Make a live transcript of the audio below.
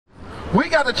We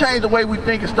got to change the way we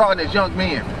think and starting as young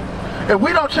men. If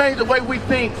we don't change the way we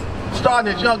think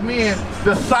starting as young men,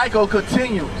 the cycle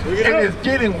continues and it's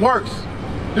getting worse.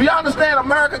 Do y'all understand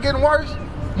America getting worse?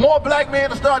 More black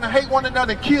men are starting to hate one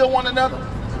another and kill one another.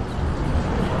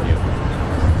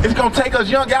 It's gonna take us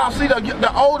young. Y'all see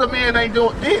the older men ain't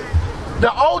doing this.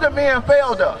 The older men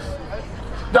failed us.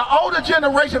 The older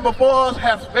generation before us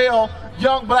has failed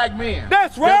young black men.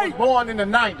 That's right. That was born in the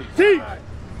 90s.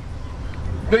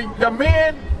 The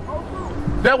men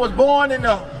that was born in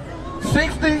the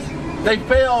 60s, they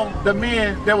failed the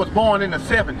men that was born in the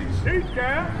 70s.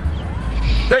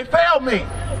 They failed me.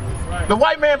 The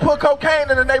white man put cocaine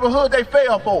in the neighborhood, they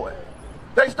fell for it.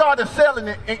 They started selling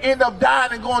it and ended up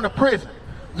dying and going to prison.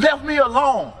 Left me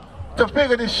alone to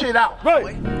figure this shit out.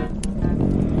 Right.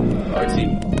 RT,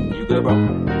 you good, bro?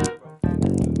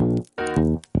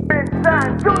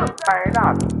 Benzion, you the man.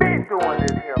 I've been doing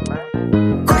this here,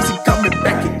 man. Crazy coming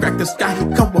back and crack the sky,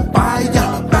 he come with fire.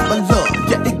 Babylon,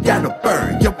 yeah, it gotta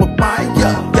burn, yeah,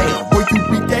 papaya. Damn, where you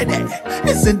read that at?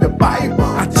 It's in the Bible.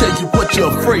 I tell you what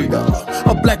you're afraid of,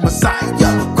 a black messiah.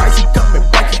 Crazy coming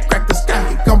back and crack the sky,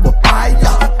 he come with fire.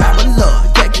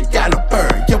 Babylon, yeah, it gotta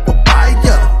burn, yeah,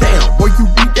 papaya. Damn, where you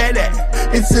read that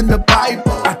at? It's in the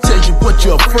Bible. I tell you what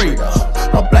you're afraid of,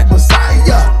 a black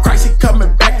messiah. Christ, he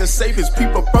coming back to save his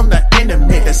people from the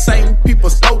enemy. The same people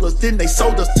stole us, then they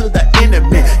sold us to the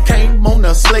enemy. Came on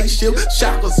a slave ship,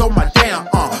 shackles on my damn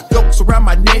arm, yokes around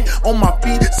my neck, on my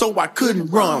feet, so I couldn't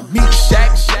run. Meat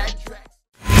shack, shack.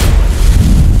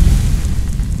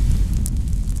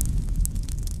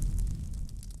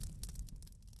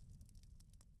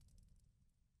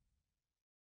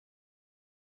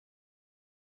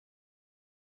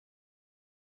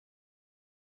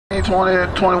 Twenty,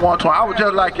 21, 20. I was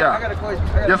just like y'all. I got a question.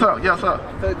 Yes, sir. Yes, sir.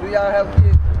 So do y'all have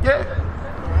kids?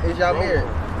 Yeah. Is y'all married?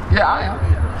 Yeah, I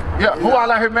am. Yeah. Who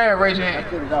all out here married? Raise your hand.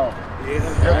 Yeah.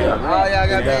 All y'all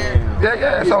got married?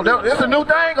 Yeah. So it's a new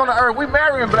thing on the earth. We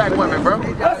marrying black women, bro.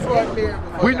 Did y'all get married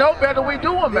before? We know better. We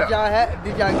doing Did better. y'all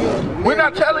get married? We're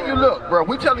not telling you, look, bro.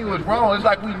 We telling you it's wrong. It's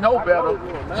like we know better,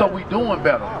 so we doing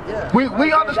better.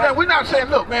 We understand. We're not saying,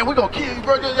 look, man, we gonna kill you,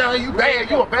 bro. You bad.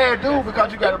 You a bad dude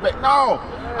because you got a bad. No,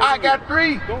 I got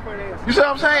 3. You see what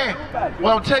I'm saying?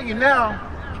 Well, I'm telling you now.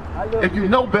 If you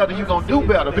know better, you're gonna do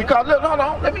better. Because look, hold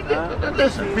on, let me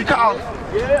listen. Because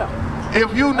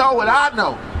if you know what I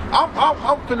know,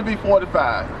 I'm finna be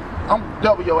 45. I'm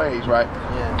double your age, right?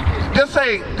 Yeah. Just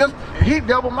say, he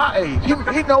double my age.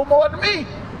 He know more than me.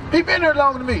 He been here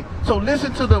longer than me. So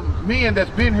listen to the men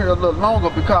that's been here a little longer,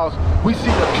 because we see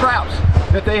the traps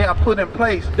that they have put in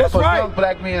place for young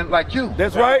black men like you.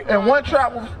 That's right. And one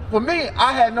trap was, for me,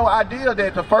 I had no idea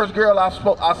that the first girl I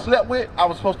slept with, I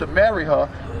was supposed to marry her.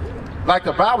 Like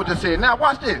the Bible just said. Now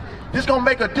watch this. This gonna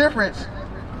make a difference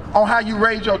on how you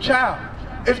raise your child.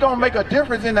 It's gonna make a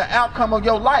difference in the outcome of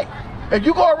your life. If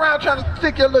you go around trying to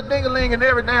stick your little ding-a-ling and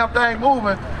every damn thing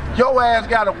moving, your ass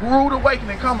got a rude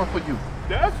awakening coming for you.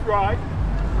 That's right.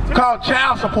 Called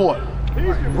child support.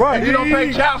 Right. If you don't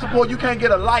pay child support, you can't get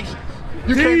a license.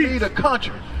 You can't leave the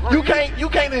country. You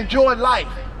can't enjoy life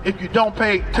if you don't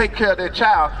take care of that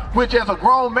child. Which, as a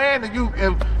grown man,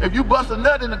 if you bust a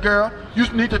nut in a girl, you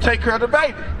need to take care of the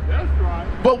baby. That's right.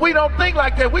 But we don't think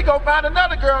like that. We go find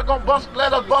another girl gonna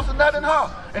let us bust a nut in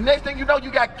her. And next thing you know,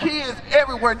 you got kids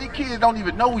everywhere. These kids don't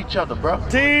even know each other, bro.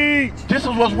 Teach. This is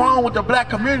what's wrong with the black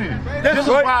community. This is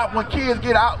why when kids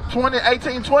get out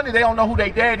 18, 20, they don't know who their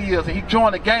daddy is, and he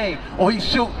join the gang, or he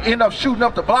end up shooting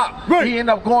up the block. Right. He end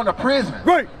up going to prison.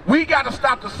 Right. We got to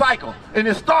stop the cycle, and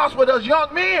it starts with us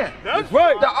young men. That's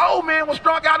right. The old men were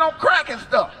strung out on crack and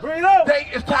stuff. Bring it up.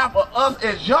 It's time for us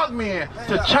as young men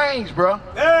to change, bro.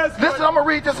 That's Listen, I'm gonna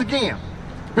read this again,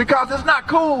 because it's not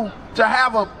cool to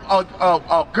have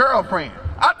a girlfriend.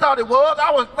 I thought it was.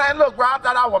 I was, man, look, bro, I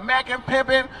thought I was macking,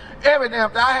 pimping, every damn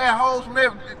thing. I had hoes from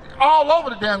all over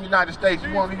the damn United States.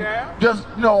 You want me? Just,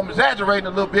 you know, I'm exaggerating a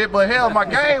little bit, but hell, my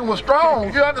game was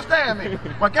strong. You understand me?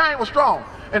 My game was strong,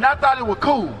 and I thought it was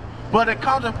cool. But it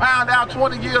comes and found out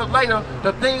 20 years later,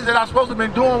 the things that I was supposed to have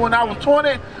been doing when I was 20,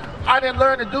 I didn't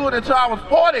learn to do it until I was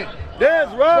 40.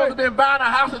 That's right. Supposed to have been buying a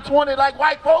house at 20 like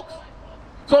white folks.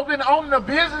 So been owning a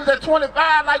business at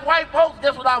 25 like white folks.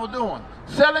 Guess what I was doing?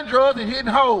 Selling drugs and hitting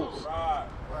hoes.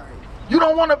 You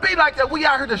don't want to be like that. We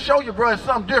out here to show you, bro, it's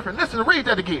something different. Listen, read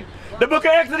that again. The book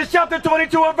of Exodus chapter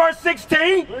 22 and verse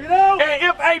 16. And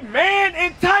if a man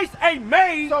entice a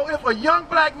maid. So if a young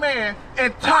black man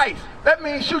entice, that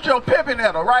means shoot your pimping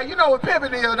at her, right? You know what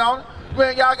pimping is, don't it?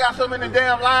 Man, y'all got so many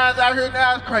damn lines out here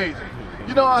now, it's crazy.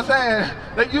 You know what I'm saying?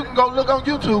 That you can go look on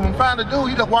YouTube and find a dude,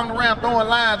 he just walking around throwing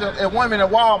lines at women at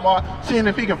Walmart, seeing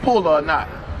if he can pull her or not.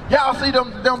 Y'all see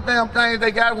them damn things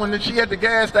they got when she at the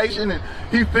gas station and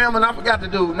he filming, I forgot the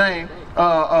dude's name,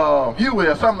 Huey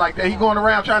or something like that. He going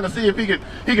around trying to see if he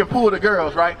can pull the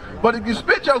girls, right? But if you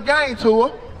spit your game to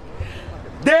her,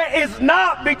 there is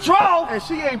not betrothed, and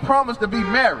she ain't promised to be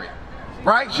married,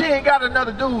 right? She ain't got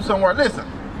another dude somewhere. Listen.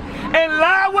 and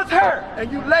lie with her,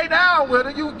 And you lay down with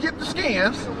her, you get the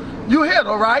skins, you hit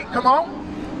her, right? Come on.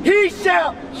 he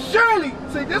shall surely.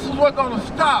 See, this is what's gonna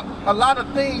stop a lot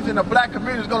of things in the black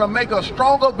community. Is gonna make us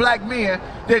stronger black men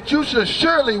that you should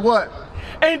surely what?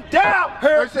 Endow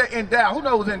her. They say endow. Who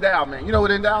knows endow mean? You know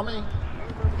what endow mean?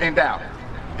 Endow.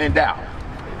 Endow.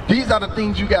 These are the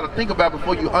things you got to think about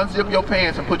before you unzip your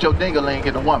pants and put your ding-a-ling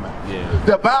in a woman. Yeah.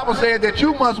 The Bible said that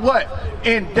you must what?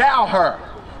 Endow her.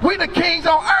 We the kings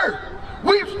on earth.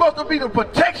 We're supposed to be the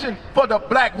protection for the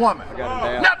black woman.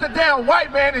 Not the damn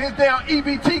white man and his damn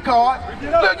EBT card.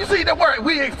 Look, you see the word,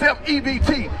 we accept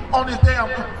EBT on this damn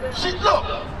shit. Look,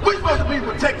 we're supposed to be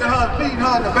protecting her, feeding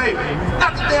her and the baby.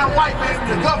 Not the damn white man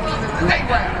and the government and the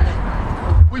Arab.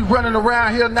 We running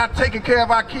around here not taking care of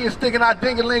our kids, sticking our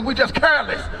ding-a-ling. We just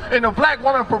careless. And the black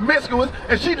woman promiscuous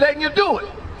and she letting you do it.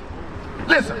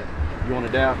 Listen. You want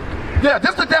to down? Yeah,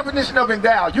 that's the definition of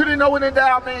endow. You didn't know what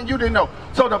endow meant? You didn't know.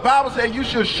 So the Bible said you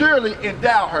should surely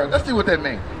endow her. Let's see what that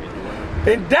means.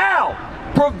 Endow.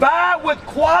 Provide with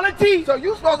quality. So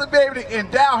you supposed to be able to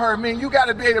endow her, mean you got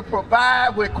to be able to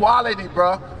provide with quality,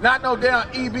 bro. Not no damn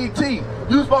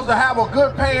EBT. You supposed to have a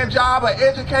good paying job, an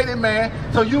educated man,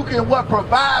 so you can what?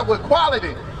 Provide with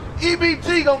quality.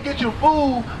 EBT gonna get you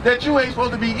food that you ain't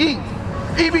supposed to be eating.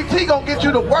 EBT gonna get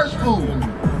you the worst food.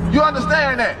 You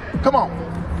understand that? Come on.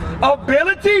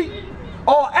 Ability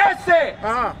or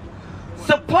asset.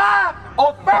 Supply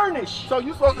or furnish. So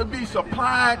you supposed to be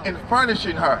supplying and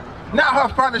furnishing her. Not her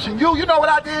furnishing you. You know what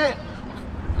I did?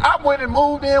 I went and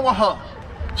moved in with her.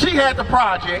 She had the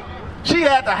project. She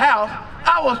had the house.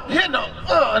 I was hitting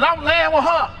her, and I'm laying with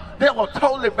her. They were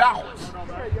totally backwards.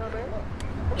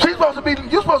 She's supposed to be,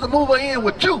 you're supposed to move her in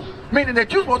with you, meaning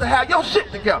that you're supposed to have your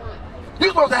shit together. You're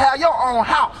supposed to have your own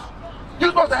house. You're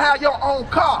supposed to have your own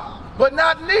car. But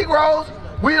not Negroes.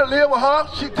 We'll live with her.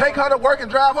 She take her to work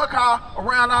and drive her car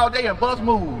around all day and bust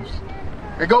moves.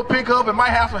 And go pick up and might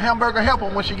have some hamburger helper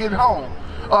when she get home.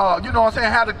 You know what I'm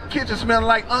saying? Have the kitchen smelling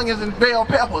like onions and bell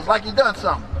peppers, like you done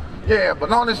something. Yeah,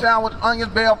 bologna sandwich,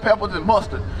 onions, bell peppers, and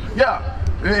mustard. Yeah.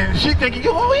 And she thinking,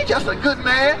 oh, he's just a good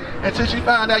man. Until she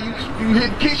found out you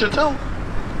hit Keisha too.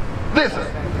 Listen.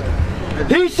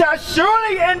 He shall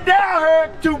surely endow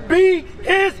her to be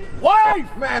his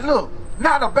wife. Man, look,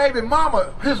 not a baby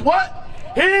mama. His what?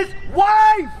 His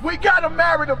wife. We gotta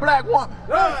marry the black woman.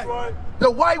 That's right.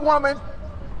 The white woman,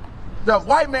 the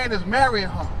white man is marrying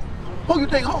her. Who you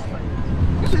think own?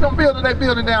 You see them buildings they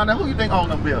building down there? Who you think own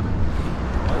them buildings?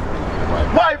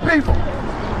 White people.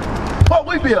 What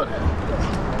we building?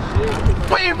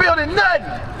 We ain't building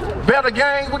nothing. Better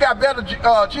gangs, we got better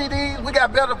GDs, we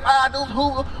got better Fidus,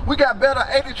 Hoover, we got better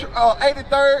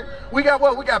 83rd, we got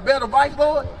what? We got better Vice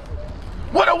Lord?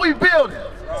 What are we building?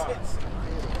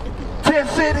 10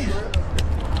 cities?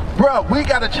 Bro, we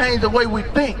gotta change the way we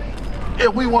think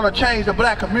if we wanna change the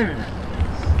black community.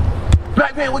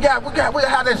 Black man, we have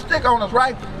that stick on us,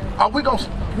 right? Are we gonna,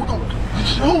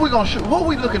 who we gonna shoot? Who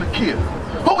we looking to kill?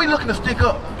 Who we looking to stick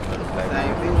up?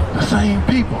 The same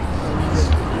people.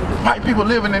 White people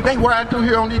living and they riding through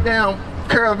here on these damn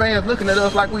caravans looking at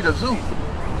us like we the zoo.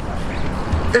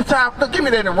 It's time, look, give me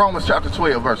that in Romans chapter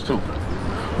 12, verse 2.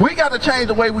 We got to change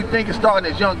the way we think and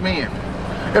starting as young men.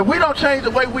 If we don't change the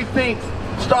way we think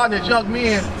starting as young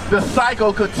men, the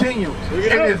cycle continues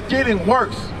and it's getting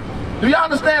worse. Do y'all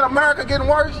understand America getting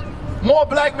worse? More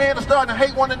black men are starting to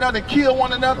hate one another and kill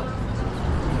one another.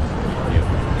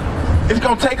 It's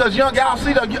gonna take us young. Y'all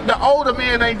see the older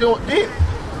men ain't doing this.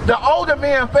 The older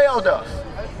men failed us.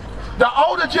 The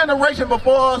older generation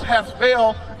before us has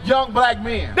failed young black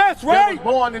men. That's right. That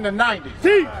was born in the 90s.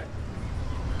 See?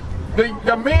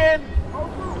 The men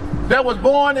that was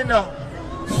born in the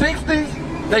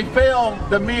 60s, they failed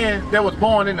the men that was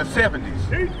born in the 70s.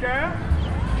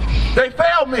 They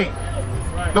failed me.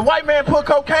 The white man put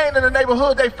cocaine in the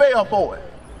neighborhood, they failed for it.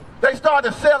 They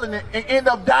started selling it and ended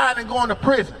up dying and going to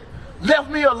prison.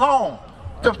 Left me alone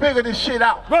to figure this shit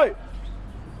out. Right.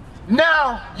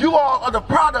 Now, you all are the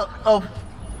product of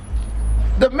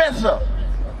the mess up.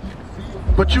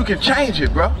 But you can change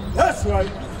it, bro. That's right.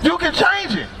 You can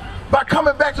change it by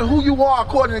coming back to who you are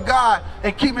according to God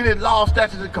and keeping His law,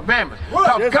 statutes, and commandments.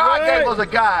 Because God gave us a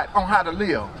guide on how to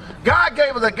live. God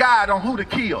gave us a guide on who to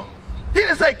kill. He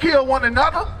didn't say kill one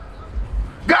another.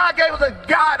 God gave us a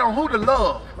guide on who to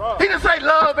love. He didn't say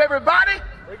love everybody.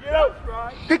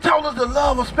 He told us to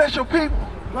love a special people.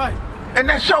 Right. And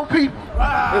that show people.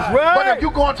 That's right. But if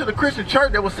you go into the Christian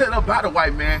church that was set up by the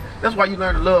white man, that's why you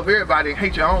learn to love everybody and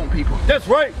hate your own people. That's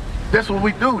right. That's what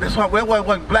we do. That's why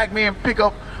when black men pick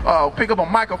up a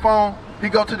microphone, he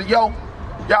go to the yo.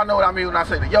 Y'all know what I mean when I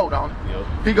say the yo, don't he? Yep.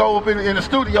 He go up in the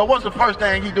studio. What's the first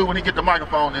thing he do when he get the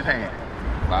microphone in his hand?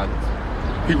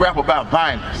 Violence. He rap about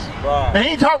violence. Right. And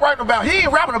he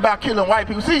ain't rapping about killing white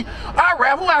people. See, I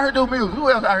rap. Who out here do music? Who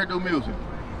else out here do music?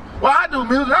 Well, I do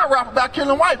music. I rap about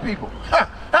killing white people.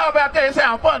 How about that? It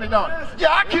sound funny, don't it?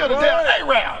 Yeah, I kill the damn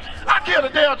Arabs. I kill the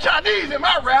damn Chinese in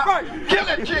my rap. Right.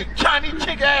 Killing Chinese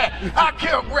chick ass. I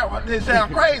kill rap. It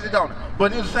sound crazy, don't it?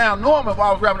 But it sound normal if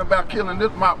I was rapping about killing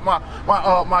this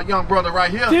my young brother right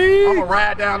here. I'm gonna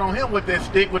ride down on him with that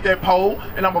stick, with that pole,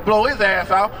 and I'm gonna blow his ass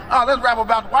out. Oh, let's rap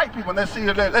about the white people. And let's see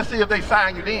if they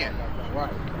sign you then.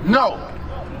 Right. No.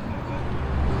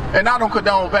 And I don't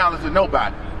condone violence to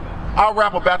nobody. I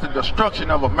rap about the destruction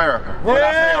of America. When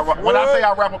I say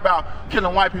I rap about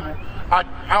killing white people, I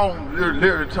don't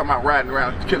literally talk about riding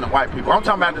around killing white people. I'm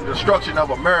talking about the destruction of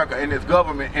America and its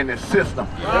government and its system.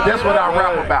 That's what I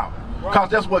rap about. Because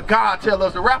that's what God tells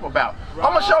us to rap about.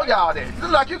 I'm going to show y'all that. It's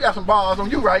like you got some balls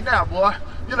on you right now, boy.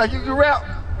 You like you rap?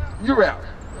 You rap.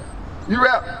 You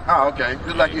rap? Oh, okay.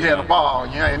 Just like you had a ball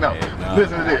on you. I ain't know.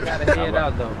 Listen to this. You got to head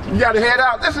out, though. You got to head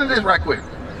out? Listen to this right quick.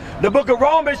 The book of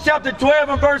Romans chapter 12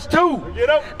 and verse 2.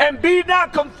 And be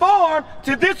not conformed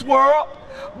to this world,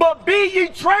 but be ye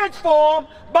transformed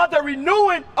by the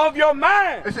renewing of your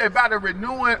mind. It said by the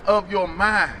renewing of your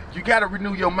mind. You got to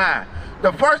renew your mind.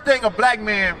 The first thing a black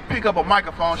man pick up a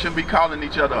microphone shouldn't be calling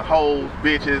each other hoes,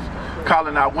 bitches,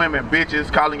 calling our women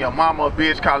bitches, calling your mama a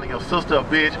bitch, calling your sister a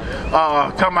bitch,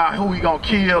 talking about who we gonna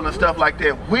kill and stuff like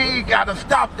that. We gotta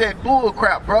stop that bull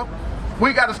crap, bro.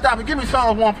 We gotta stop it. Give me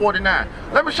Psalms 149.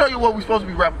 Let me show you what we're supposed to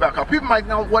be rapping about. Cause people might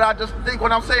know what I just think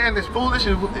what I'm saying is foolish.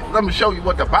 Let me show you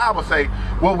what the Bible say,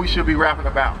 what we should be rapping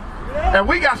about. And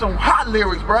we got some hot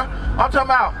lyrics, bro. I'm talking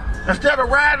about instead of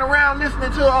riding around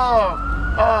listening to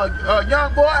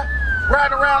Young Boy,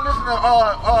 riding around listening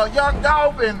to Young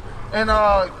Dolph and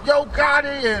Yo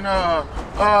Gotti and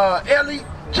Ellie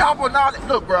Chopper and all that.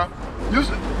 Look, bro,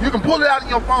 you can pull it out of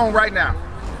your phone right now.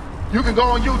 You can go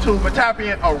on YouTube and type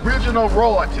in original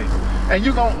royalty, and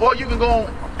you can go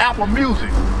on Apple Music.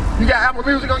 You got Apple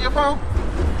Music on your phone?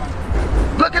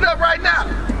 Look it up right now.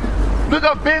 Look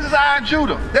up Benzion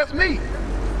Judah. That's me.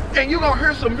 And you're gonna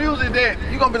hear some music that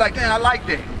you're gonna be like, damn, I like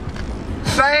that.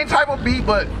 Same type of beat,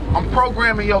 but I'm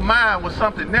programming your mind with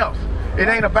something else. It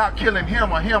ain't about killing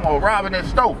him or robbing that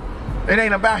stove. It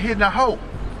ain't about hitting a hoe.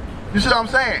 You see what I'm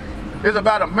saying? It's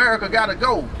about America gotta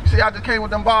go. You see, I just came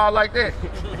with them balls like that.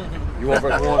 You want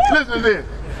verse 1? Listen to this.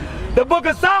 The book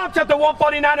of Psalms chapter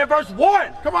 149 and verse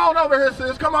 1. Come on over here,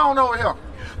 sis. Come on over here.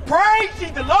 Praise ye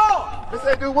the Lord. They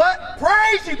say do what?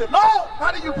 Praise ye the Lord.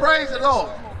 How do you praise the Lord?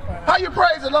 How you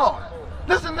praise the Lord?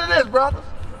 Listen to this, brothers.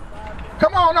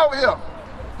 Come on over here.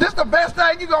 This is the best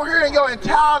thing you're going to hear in your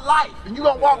entire life. And you're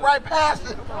going to walk right past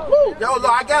it. Woo. Yo,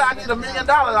 look, I need $1 million.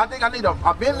 I think I need a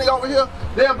Bentley over here.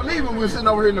 They'll believe me when we're sitting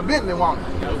over here in the Bentley, won't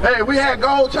they? Hey, we had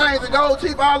gold chains and gold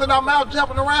teeth all in our mouth,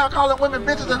 jumping around, calling women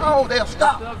bitches and hoes. They'll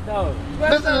stop.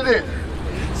 Listen to this.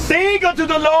 Sing unto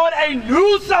the Lord a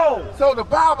new song. So the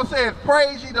Bible says,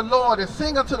 praise ye the Lord and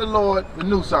sing unto the Lord the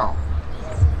new song.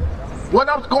 What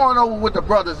I'm going over with the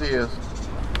brothers is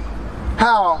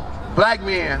how black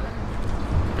men,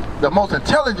 the most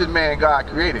intelligent man God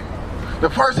created, the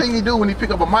first thing he do when he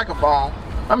pick up a microphone,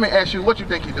 let me ask you, what you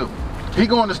think he do? He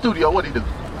go in the studio, what he do?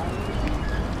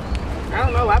 I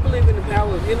don't know. I believe in the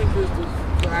power of healing crystals,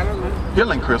 so I don't know.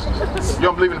 Healing crystals? You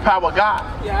don't believe in the power of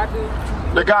God? Yeah, I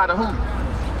do. The God of who?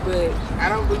 But I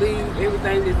don't believe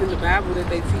everything that's in the Bible that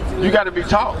they teach you. You got to be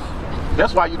taught.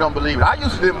 That's why you don't believe it. I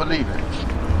used to didn't believe it.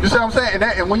 You see what I'm saying?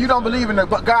 And when you don't believe in the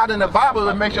God in the Bible,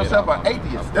 it makes yourself an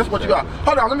atheist. That's what you are.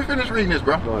 Hold on, let me finish reading this,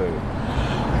 bro. Go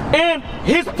ahead. And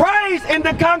his praise in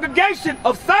the congregation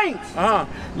of saints.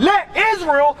 Let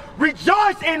Israel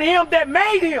rejoice in him that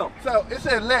made him. So it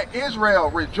said, let Israel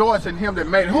rejoice in him that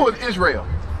made him. Who is Israel?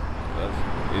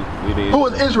 Who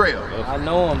is Israel? I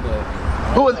know him, but...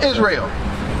 Who is Israel?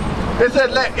 It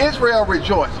said, let Israel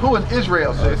rejoice. Who is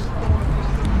Israel, sis?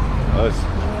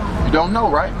 Us. You don't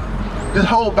know, right? This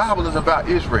whole Bible is about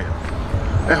Israel.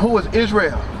 And who is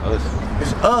Israel? Us.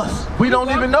 It's us. We don't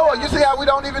even know it. You see how we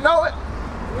don't even know it?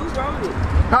 Who wrote it?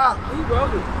 Huh? Who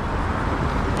wrote it?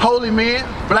 Holy men,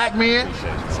 black men.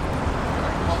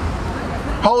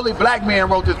 Holy black men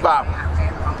wrote this Bible.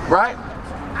 Right?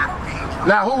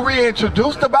 Now, who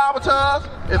reintroduced the Bible to us?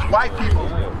 It's white people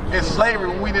in slavery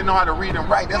when we didn't know how to read and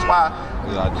write. That's why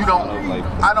You don't.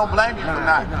 I don't blame you for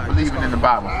not believing in the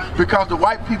Bible, because the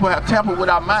white people have tampered with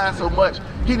our minds so much.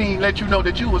 He didn't even let you know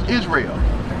that you was Israel,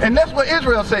 and that's what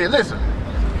Israel said. Listen,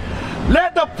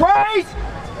 let the praise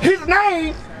his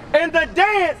name and the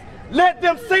dance. Let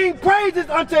them sing praises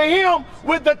unto him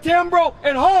with the timbrel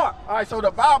and harp. All right, so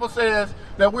the Bible says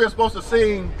that we're supposed to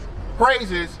sing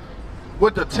praises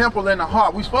with the timbrel and the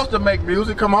harp. We're supposed to make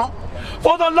music, come on.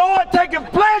 For the Lord taking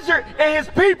pleasure in his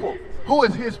people. Who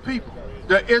is his people?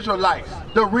 The Israelites,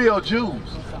 the real Jews.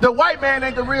 The white man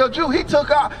ain't the real Jew. He took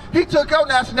your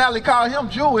nationality, called him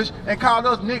Jewish, and called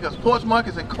us niggas, porch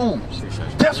monkeys, and coons.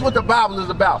 That's what the Bible is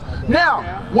about.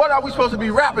 Now, what are we supposed to be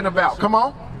rapping about? Come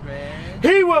on.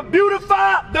 He will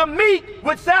beautify the meek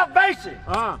with salvation.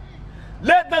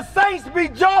 Let the saints be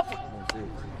joyful.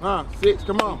 6,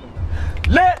 come on.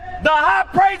 Let the high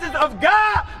praises of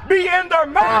God be in their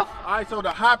mouth. All right, so the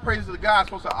high praises of God is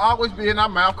supposed to always be in our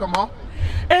mouth, come on.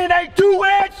 And a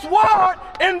two-edged sword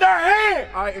in their hand.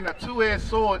 All right, and a two-edged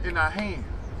sword in our hand.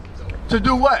 To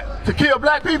do what? To kill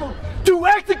black people? To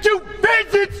execute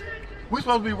vengeance. We're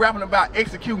supposed to be rapping about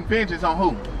executing vengeance on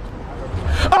who?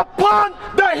 Upon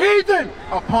the heathen.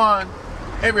 Upon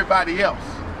everybody else.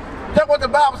 That's what the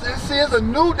Bible says. See, it's a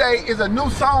new day, it's a new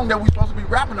song that we're supposed to be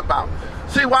rapping about.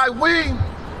 See, why we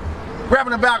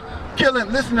rapping about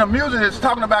killing, listening to music that's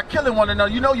talking about killing one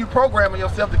another, you know you programming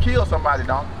yourself to kill somebody,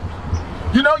 don't you?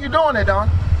 You know you're doing it, don't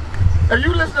you? And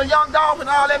you listen to Young Dolph and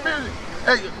all that music.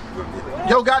 Hey,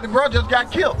 yo, got the bro just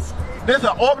got killed. There's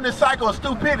an ordinary cycle of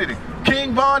stupidity.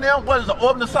 King Von M, what is the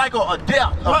ordinary cycle of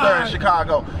death up there in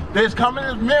Chicago? There's coming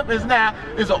to Memphis now,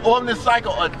 it's an ordinary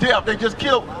cycle of death. They just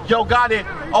killed Yo Gotti,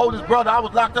 oldest brother. I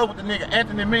was locked up with the nigga,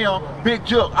 Anthony Mill, Big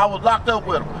Jook. I was locked up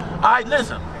with him. All right,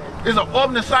 listen, it's an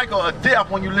ordinary cycle of death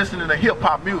when you listen to hip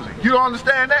hop music. You don't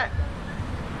understand that?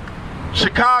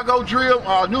 Chicago drill,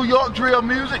 New York drill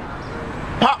music,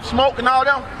 Pop Smoke and all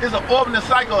them, it's an ordinary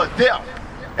cycle of death.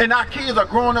 And our kids are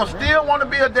growing up, still want to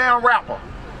be a damn rapper.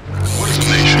 What is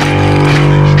nation?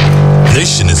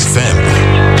 Nation is family.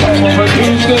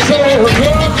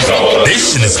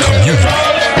 Nation is community.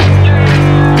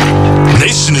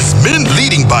 Nation is men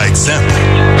leading by example.